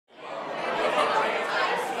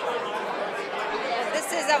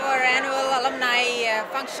our annual alumni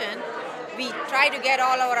function. We try to get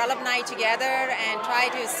all our alumni together and try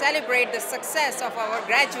to celebrate the success of our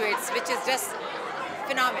graduates, which is just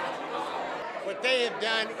phenomenal. What they have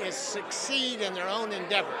done is succeed in their own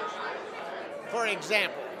endeavors. For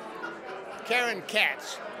example,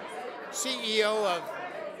 Katz, CEO of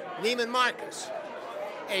Neiman Marcus,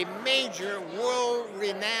 a major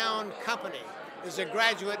world-renowned company, is a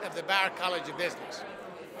graduate of the Bauer College of Business.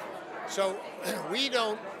 So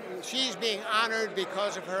she's being honored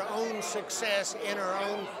because of her own success in her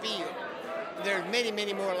own field. There are many,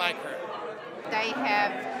 many more like her. They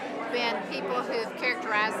have been people who've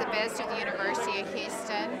characterized the best of the University of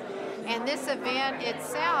Houston. And this event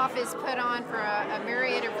itself is put on for a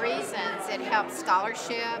myriad of reasons. It helps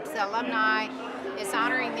scholarships. The alumni is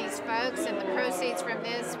honoring these folks, and the proceeds from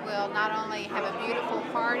this will not only have a beautiful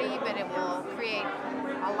party, but it will create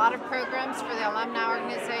a lot of programs for the alumni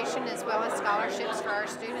organization as well as scholarships for our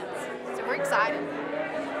students. So we're excited.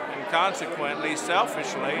 And consequently,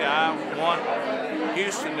 selfishly, I want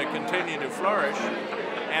Houston to continue to flourish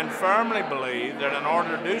and firmly believe that in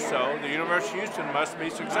order to do so, the University of Houston must be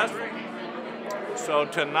successful. So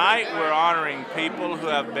tonight we're honoring people who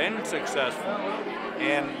have been successful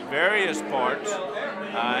in various parts,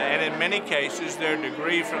 and in many cases their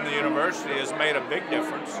degree from the university has made a big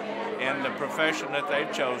difference in the profession that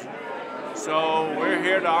they've chosen. So we're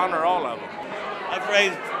here to honor all of them. I've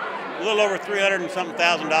raised a little over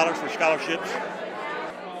 $300,000 for scholarships.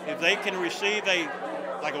 If they can receive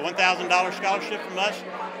like a $1,000 scholarship from us,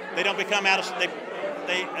 they don't become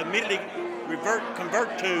they immediately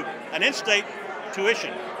convert to an in-state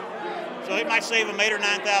tuition. So it might save them $8,000 or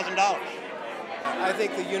 $9,000. I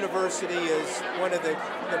think the university is one of the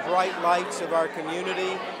bright lights of our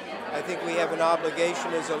community. I think we have an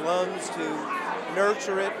obligation as alums to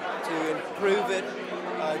nurture it, to improve it,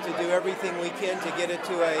 to do everything we can to get it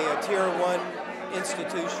to a Tier 1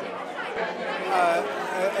 institution.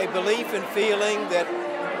 A belief and feeling that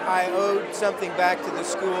I owed something back to the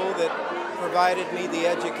school that provided me the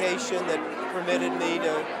education that permitted me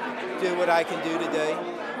to do what I can do today.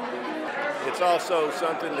 It's also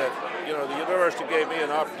something that, the university gave me an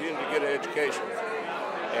opportunity to get an education.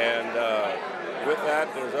 And with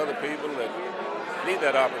that, there's other people that need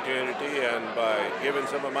that opportunity, and by giving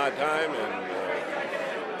some of my time and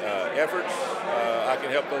efforts, I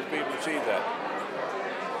can help those people achieve that.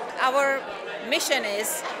 Our mission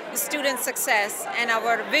is student success, and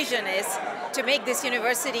our vision is to make this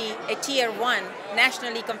university a Tier 1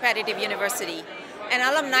 nationally competitive university. And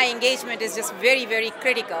alumni engagement is just very, very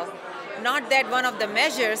critical. Not that one of the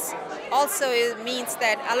measures also means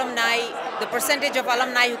that the percentage of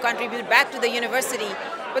alumni who contribute back to the university,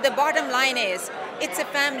 but the bottom line is it's a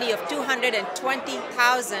family of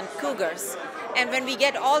 220,000 Cougars. And when we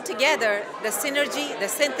get all together, the synergy, the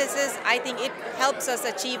synthesis, I think it helps us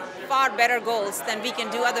achieve far better goals than we can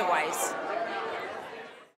do otherwise.